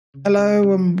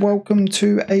Hello and welcome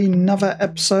to another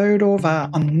episode of our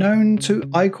Unknown to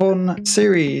Icon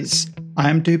series. I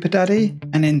am Duper Daddy,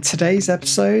 and in today's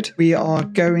episode we are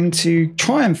going to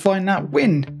try and find that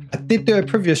win. I did do a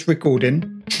previous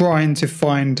recording trying to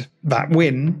find that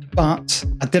win, but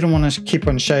I didn't want to keep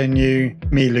on showing you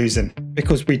me losing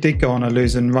because we did go on a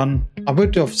losing run. I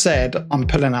would have said I'm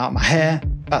pulling out my hair.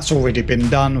 That's already been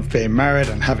done with being married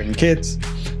and having kids.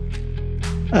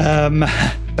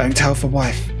 Don't tell the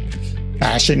wife.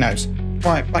 She knows.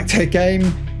 Right, back to the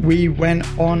game. We went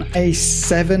on a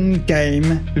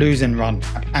 7-game losing run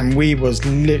and we was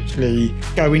literally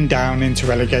going down into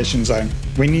relegation zone.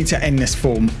 We need to end this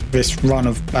run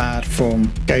of bad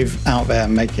form. Go out there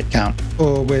and make it count,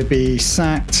 or we'll be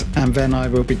sacked, and then I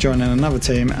will be joining another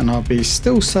team and I'll be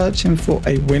still searching for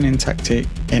a winning tactic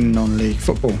in non-league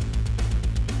football.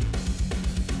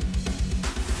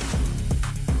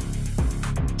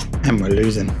 And we're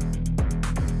losing.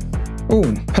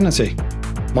 Oh, penalty.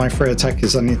 My 3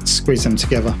 attackers, I need to squeeze them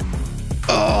together.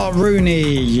 Oh, Rooney,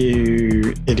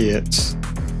 you idiots.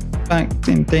 Back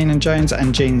in Dean and Jones,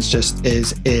 and Jeans just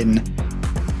is in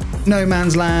no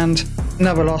man's land.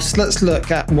 Another loss. Let's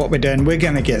look at what we're doing. We're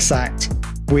going to get sacked.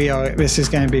 This is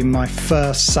going to be my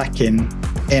first sacking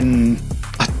in...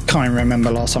 I can't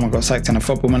remember last time I got sacked in a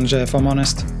Football Manager, if I'm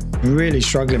honest. Really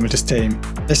struggling with this team.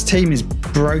 This team is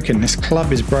broken. This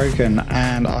club is broken,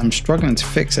 and I'm struggling to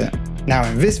fix it. Now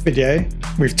in this video,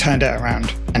 we've turned it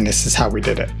around, and this is how we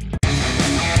did it.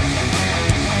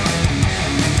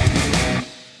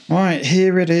 Right,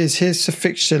 here it is. Here's the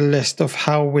fixture list of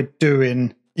how we're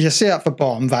doing. You see at the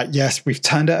bottom that yes, we've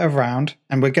turned it around,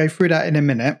 and we'll go through that in a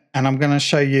minute. And I'm going to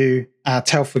show you our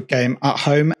Telford game at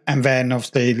home, and then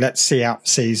obviously let's see out the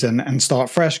season and start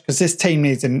fresh, because this team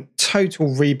needs a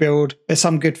total rebuild. There's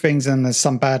some good things and there's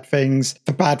some bad things.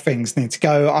 The bad things need to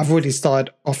go. I've already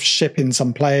started off shipping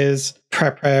some players,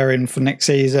 preparing for next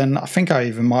season. I think I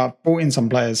even might have brought in some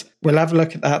players. We'll have a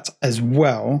look at that as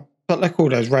well. But look at all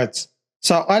those reds.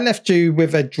 So I left you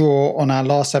with a draw on our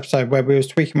last episode where we was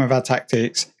tweaking with our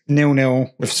tactics,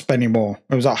 0-0 with Spenny Moore.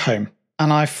 It was at home.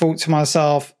 And I thought to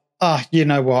myself, you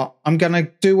know what? I'm going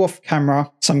to do off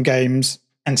camera some games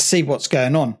and see what's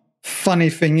going on. Funny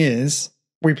thing is,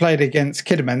 we played against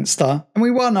Kidderminster and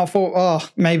we won. I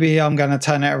thought, maybe I'm going to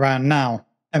turn it around now.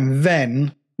 And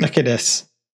then, look at this.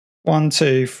 1,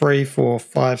 2, 3, 4,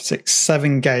 5, 6,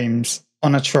 7 games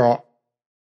on a trot.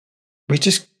 We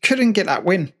just couldn't get that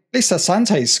win. At least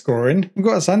Asante's scoring. We've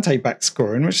got Asante back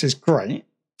scoring, which is great.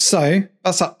 So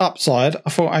that's an upside. I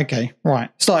thought, okay, right.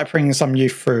 Started bringing some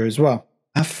youth through as well.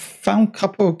 I found a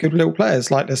couple of good little players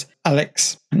like this.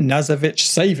 Alex Nazovic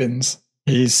Savings.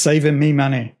 He's saving me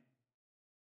money.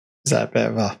 Is that a bit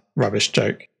of a rubbish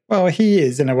joke? Well, he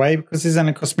is in a way, because he's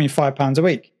only cost me £5 a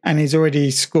week. And he's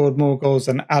already scored more goals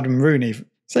than Adam Rooney.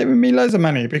 Saving me loads of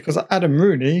money, because Adam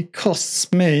Rooney did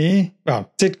cost me,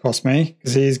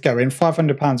 because he's going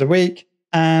 £500 a week.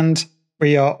 And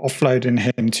we are offloading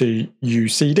him to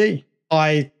UCD.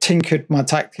 I tinkered my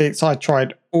tactics. I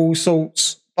tried all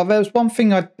sorts. But there was one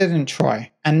thing I didn't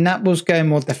try, and that was going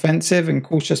more defensive and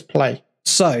cautious play.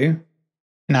 So,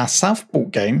 in our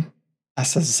Southport game,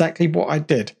 that's exactly what I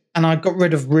did. And I got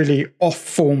rid of really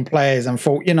off-form players and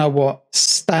thought, you know what,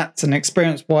 stats and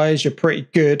experience-wise, you're pretty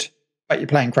good, but you're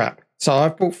playing crap. So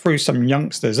I've brought through some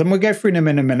youngsters, and we'll go through them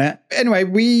in a minute. Anyway,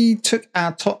 we took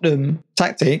our Tottenham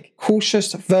tactic.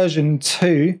 Cautious version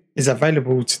 2 is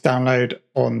available to download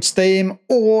on Steam,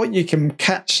 or you can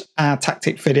catch our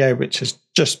tactic video, which has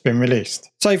just been released.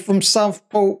 So from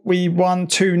Southport, we won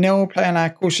 2-0 playing our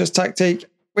cautious tactic.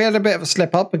 We had a bit of a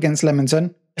slip up against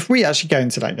Leamington. If we actually go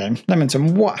into that game,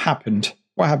 Leamington, what happened?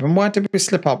 What happened? Why did we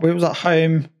slip up? We was at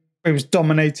home. We was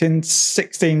dominating,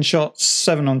 16 shots,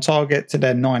 7 on target to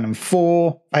their 9 and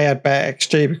 4. They had better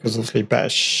XG because obviously better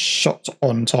shots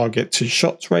on target to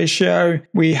shots ratio.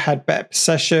 We had better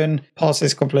possession.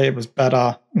 Passes completed was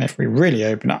better. And if we really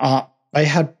open it up, they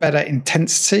had better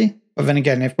intensity. But then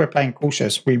again, if we're playing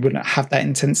cautious, we wouldn't have that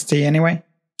intensity anyway.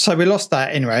 So we lost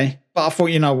that anyway. But I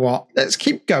thought, you know what? Let's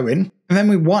keep going. And then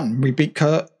we won. We beat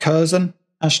Curzon,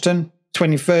 Ashton.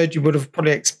 23rd, you would have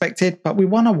probably expected. But we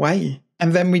won away.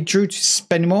 And then we drew to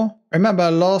Spennymoor. Remember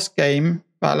last game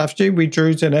that I left you, we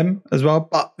drew to them as well.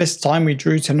 But this time we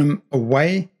drew to them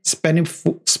away.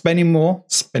 Spennymoor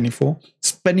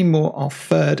are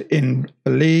 3rd in the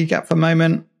league at the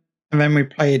moment. And then we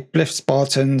played Bliff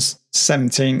Spartans,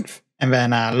 17th. And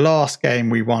then our last game,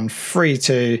 we won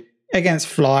 3-2 against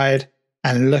Flyde.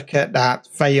 And look at that.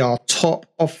 They are top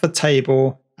of the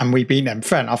table. And we beat them.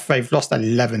 Fair enough, they've lost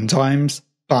 11 times.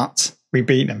 But we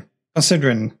beat them.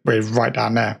 Considering we're right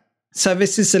down there. So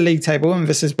this is the league table, and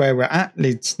this is where we're at.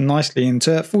 Leads nicely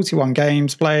into it. 41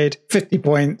 games played, 50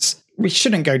 points. We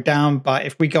shouldn't go down, but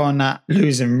if we go on that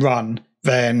losing run,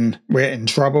 then we're in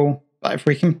trouble. But if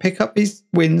we can pick up these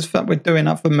wins that we're doing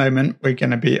at the moment, we're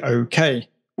going to be okay.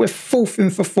 We're 4th in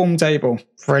the form table.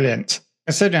 Brilliant.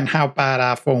 Considering how bad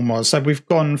our form was. So we've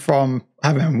gone from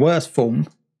having worse form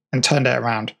and turned it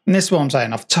around. And this is what I'm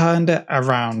saying. I've turned it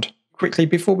around. Quickly,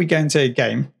 before we go into a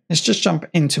game, let's just jump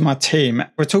into my team.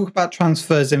 We'll talk about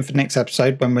transfers in for next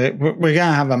episode when we're going to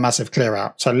have a massive clear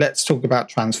out. So let's talk about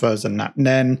transfers and that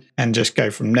then and just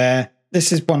go from there.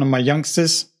 This is one of my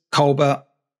youngsters, Colbert.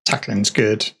 Tackling's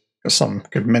good. Got some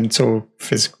good mental,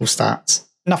 physical stats.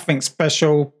 Nothing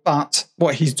special, but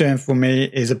what he's doing for me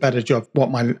is a better job what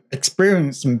my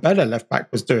experienced and better left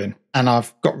back was doing. And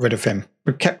I've got rid of him.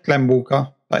 We've kept Glenn Walker,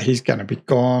 but he's going to be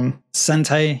gone.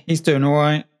 Sante, he's doing all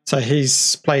right. So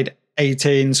he's played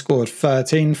 18, scored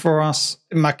 13 for us.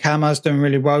 Makama's doing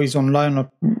really well. He's on loan.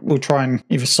 We'll try and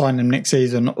either sign him next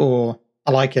season or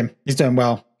I like him. He's doing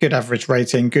well. Good average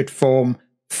rating, good form.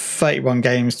 31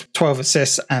 games, 12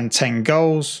 assists and 10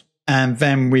 goals. And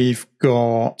then we've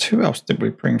got, who else did we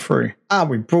bring through?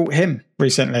 We brought him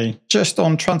recently, just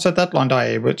on transfer deadline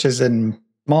day, which is in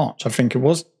March, I think it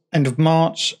was. End of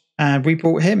March. And we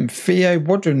brought him, Theo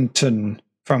Wadrington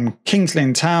from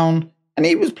Kingsley Town. And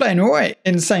he was playing all right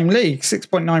in the same league,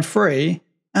 6.93,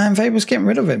 and they was getting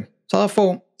rid of him. So I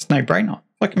thought, it's no brainer.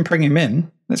 If I can bring him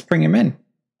in, let's bring him in.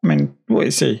 I mean, what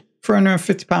is he?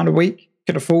 £350 a week.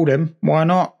 Could afford him. Why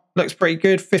not? Looks pretty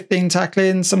good. 15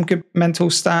 tackling, some good mental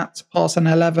stats, passing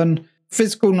 11.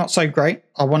 Physical, not so great.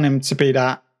 I want him to be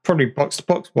that, probably box to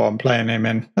box while I'm playing him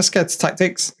in. Let's get to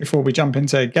tactics before we jump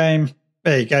into a game.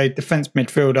 There you go, defence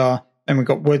midfielder. Then we've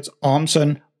got Woods,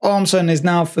 Armson. Armson is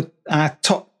now for our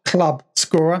top club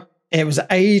scorer. It was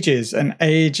ages and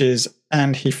ages,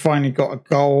 and he finally got a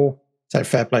goal. So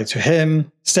fair play to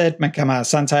him. Said Makama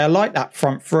Sante. I like that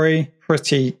front three.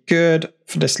 Pretty good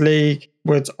for this league.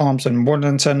 Woods, Armson,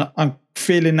 Wadington. I'm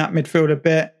feeling that midfield a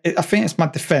bit. I think it's my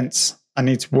defence I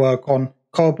need to work on.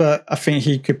 Colbert, I think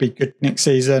he could be good next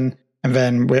season. And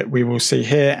then we will see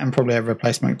here, and probably a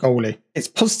replacement goalie. It's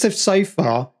positive so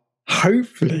far,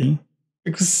 hopefully,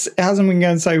 because it hasn't been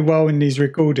going so well in these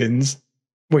recordings.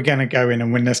 We're going to go in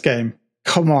and win this game.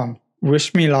 Come on,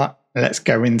 wish me luck. Let's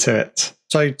go into it.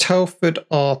 So Telford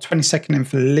are 22nd in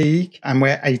for the league, and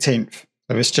we're 18th.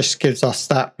 So this just gives us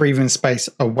that breathing space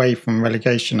away from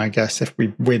relegation, I guess, if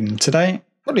we win today.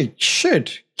 Probably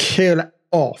should kill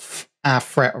off our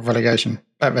threat of relegation.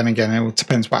 But then again, it all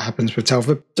depends what happens with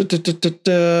Telford.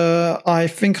 I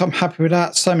think I'm happy with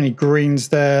that. So many greens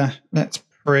there. Let's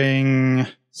bring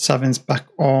Savins back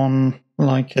on.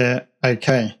 Like it.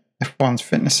 Okay. F1's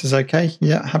fitness is okay.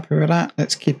 Yeah, happy with that.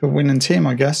 Let's keep a winning team,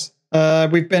 I guess.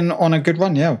 We've been on a good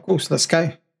run. Yeah, of course. Let's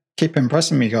go. Keep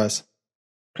impressing me, guys.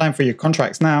 Playing for your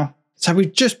contracts now. So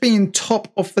we've just been top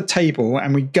of the table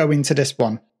and we go into this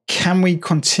one. Can we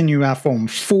continue our form?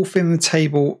 4th in the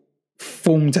table,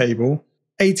 form table.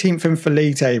 18th in the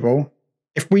league table.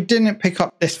 If we didn't pick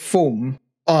up this form,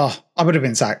 I would have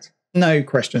been sacked. No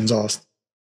questions asked.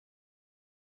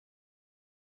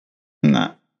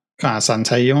 Nah.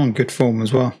 Sante, you're on good form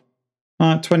as well.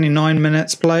 29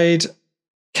 minutes played.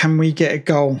 Can we get a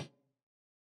goal?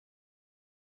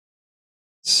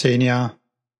 Senior.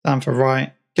 Down for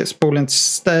right. Gets ball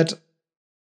instead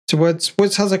to Woods.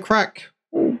 Woods has a crack.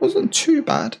 Oh, wasn't too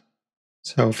bad.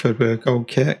 Telford with a goal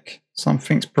kick.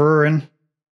 Something's brewing.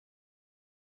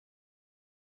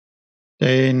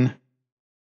 Dean.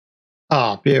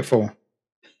 Beautiful.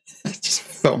 Just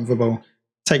foot on the ball.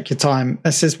 Take your time.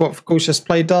 This is what cautious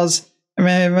play does. I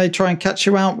mean, they try and catch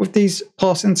you out with these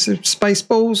passing to space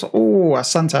balls. Oh,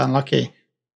 Asante unlucky.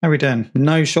 How are we doing?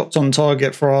 No shots on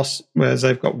target for us, whereas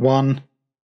they've got one.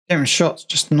 Getting shots,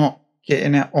 just not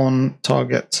getting it on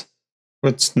target.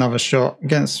 Woods, another shot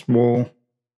against wall.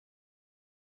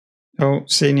 Oh,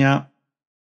 Senior.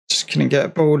 Just couldn't get a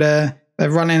ball there. They're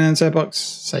running into a box.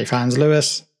 Safe hands,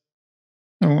 Lewis.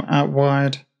 Oh, out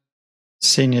wide.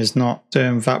 Senior's not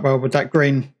doing that well with that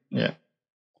green. Yeah.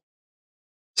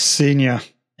 Senior.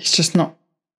 He's just not.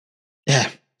 Yeah.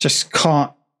 Just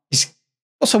can't.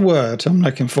 What's a word I'm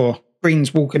looking for?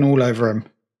 Green's walking all over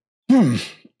him.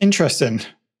 Interesting.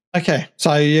 Okay.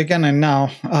 So you're going to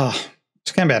now.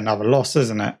 It's going to be another loss,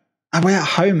 isn't it? And we're at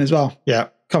home as well. Yeah.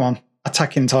 Come on.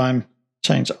 Attacking time.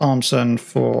 Change Armson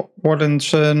for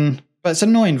Waddington. But it's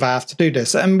annoying that I have to do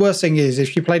this. And worst thing is,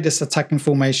 if you play this attacking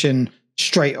formation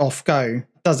straight off go,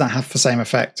 it doesn't have the same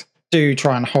effect. Do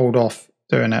try and hold off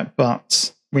doing it,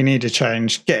 but we need a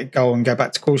change. Get a goal and go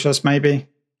back to cautious, maybe.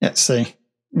 Let's see.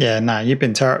 Yeah, no, you've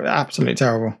been absolutely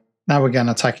terrible. Now we're going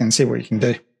to attack and see what you can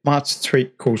do. Might have to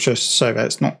tweak cautious so that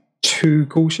it's not too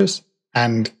cautious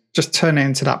and just turn it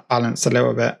into that balance a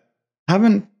little bit. I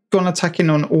haven't gone attacking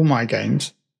on all my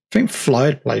games. I think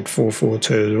Floyd played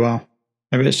 4-4-2 as well.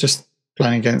 Maybe it's just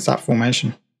playing against that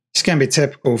formation. It's going to be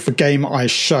typical for game I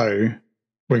show.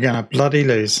 We're going to bloody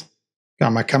lose. Go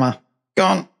on, come on. Go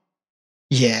on.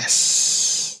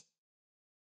 Yes.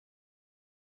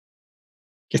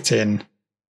 Get in.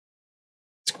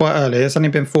 It's quite early. It's only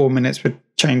been 4 minutes with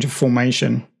change of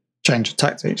formation. Change of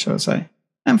tactics, shall I say.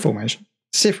 And formation.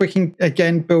 See if we can,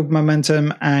 again, build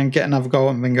momentum and get another goal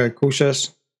and then go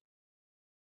cautious.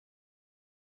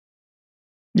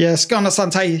 Yes, go on,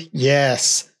 Asante.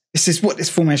 Yes. This is what this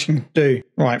formation can do.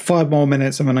 Right, 5 more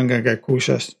minutes and then I'm going to go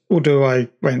cautious. Or do I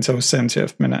wait until the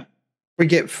 70th minute?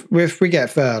 If we get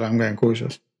third, I'm going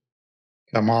cautious.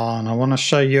 Come on, I want to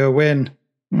show you a win.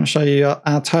 I want to show you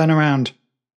our turnaround.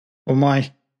 Well,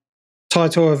 my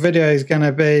title of video is going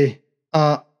to be,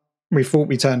 we thought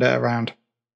we turned it around.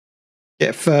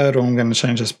 Get third, or I'm going to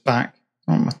change this back.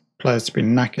 I want my players to be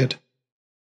knackered.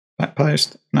 Back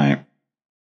post, no.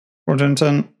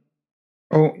 Roddenton.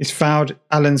 Oh, he's fouled.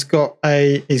 Allen's got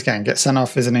he's going to get sent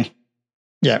off, isn't he?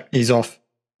 Yeah, he's off.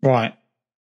 Right.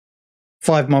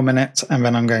 5 more minutes and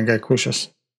then I'm going to go cautious.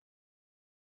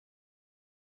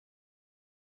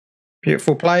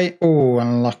 Beautiful play. Oh,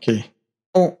 unlucky.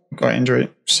 Oh, got injury.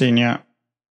 Senior.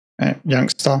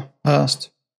 Youngster.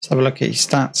 Hurst. Let's have a look at his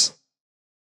stats.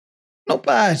 Not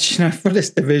bad, you know, for this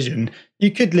division.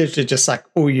 You could literally just sack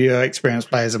all your experienced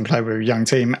players and play with a young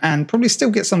team and probably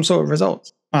still get some sort of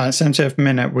results. All right, 70th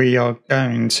minute, we are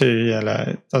going to yellow.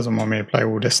 It doesn't want me to play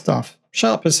all this stuff.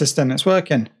 Sharp assistant, it's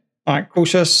working. All right,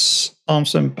 cautious.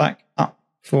 Armstrong back up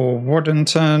for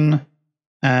Waddington.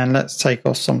 And let's take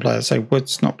off some players. So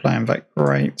Wood's not playing that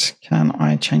great. Can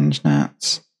I change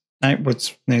that? No,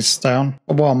 Woods needs to stay on.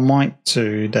 But what I might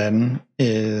do then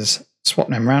is swap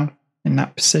them around in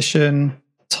that position.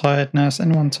 Tiredness,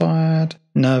 anyone tired?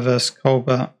 Nervous,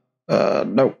 Colbert.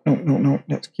 No.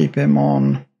 Let's keep him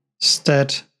on.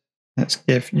 Instead, let's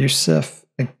give Yusuf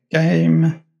a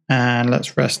game. And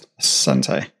let's rest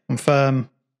Asante. Confirm.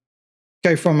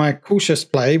 Go from a cautious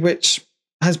play, which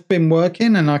has been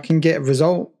working and I can get a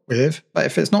result with. But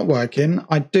if it's not working,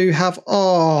 I do have,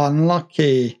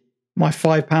 unlucky, my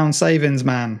 £5 savings,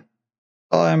 man.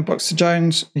 And Boxer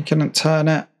Jones, he couldn't turn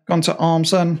it. Gone to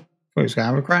Armson. Thought he was going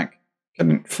to have a crack.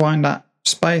 Couldn't find that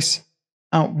space.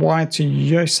 Out wide to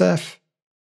Yosef.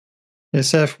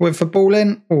 Yosef with the ball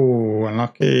in. Oh,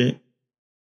 unlucky.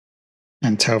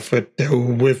 And Telford deal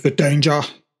with the danger.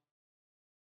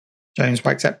 James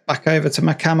backs it back over to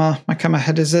Makama. Makama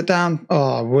headers it down.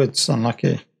 Oh, Woods,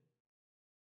 unlucky.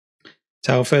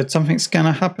 Telford, something's going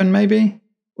to happen maybe?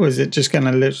 Or is it just going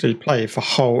to literally play for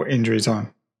whole injury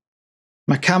time?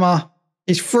 Makama,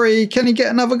 he's free. Can he get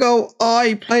another goal? Oh,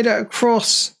 he played it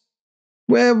across.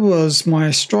 Where was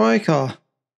my striker?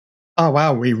 Oh,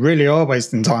 wow, we really are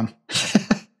wasting time.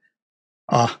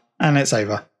 And it's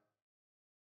over.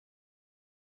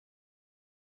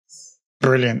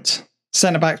 Brilliant.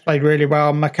 Centre-backs played really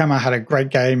well. Makama had a great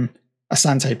game.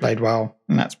 Asante played well.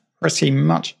 And that's pretty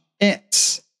much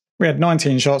it. We had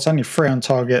 19 shots, only 3 on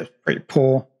target. Pretty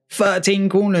poor. 13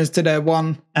 corners to their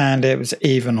 1. And it was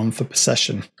even on for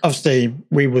possession. Obviously,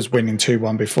 we was winning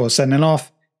 2-1 before sending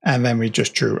off. And then we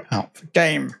just drew out the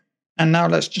game. And now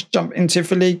let's just jump into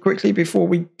the league quickly before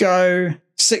we go.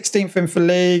 16th in the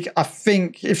league. I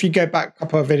think if you go back a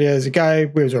couple of videos ago,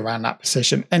 we was around that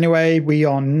position. Anyway, we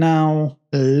are now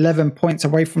 11 points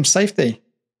away from safety.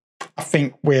 I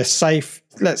think we're safe.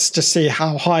 Let's just see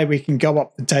how high we can go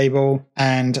up the table,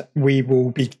 and we will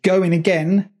be going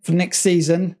again for next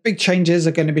season. Big changes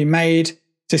are going to be made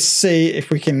to see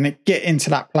if we can get into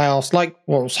that playoffs like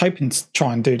what I was hoping to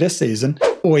try and do this season,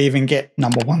 or even get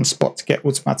 #1 spot to get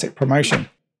automatic promotion.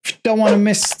 If you don't want to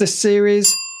miss this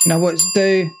series, you know what to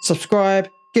do. Subscribe,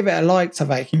 give it a like so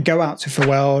that it can go out to the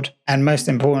world, and most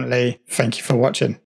importantly, thank you for watching.